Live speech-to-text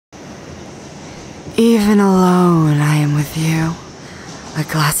Even alone, I am with you, a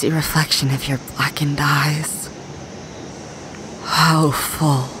glassy reflection of your blackened eyes. How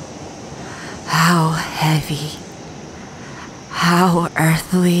full, how heavy, how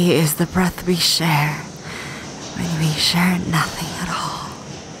earthly is the breath we share when we share nothing at all.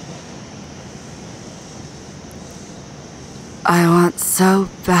 I want so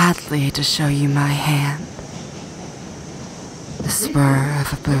badly to show you my hand, the spur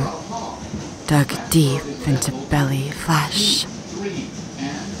of a boot dug deep into belly flesh,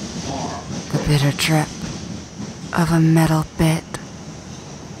 the bitter drip of a metal bit,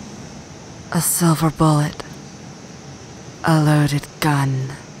 a silver bullet, a loaded gun,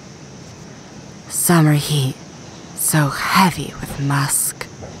 summer heat so heavy with musk.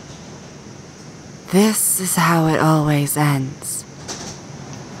 This is how it always ends,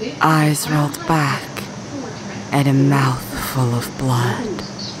 eyes rolled back and a mouth full of blood.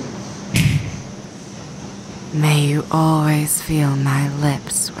 May you always feel my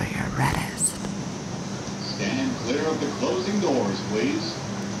lips where you're reddest. Stand clear of the closing doors, please.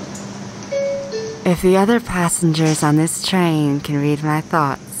 If the other passengers on this train can read my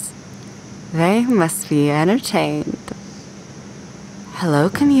thoughts, they must be entertained. Hello,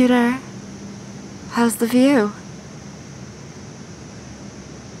 commuter. How's the view?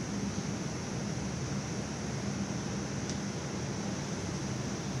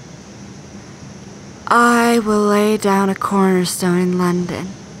 I will lay down a cornerstone in London,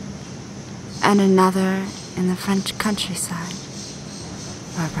 and another in the French countryside,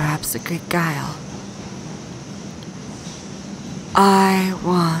 or perhaps a Greek Isle. I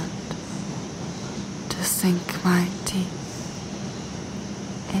want to sink my teeth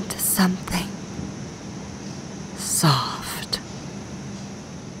into something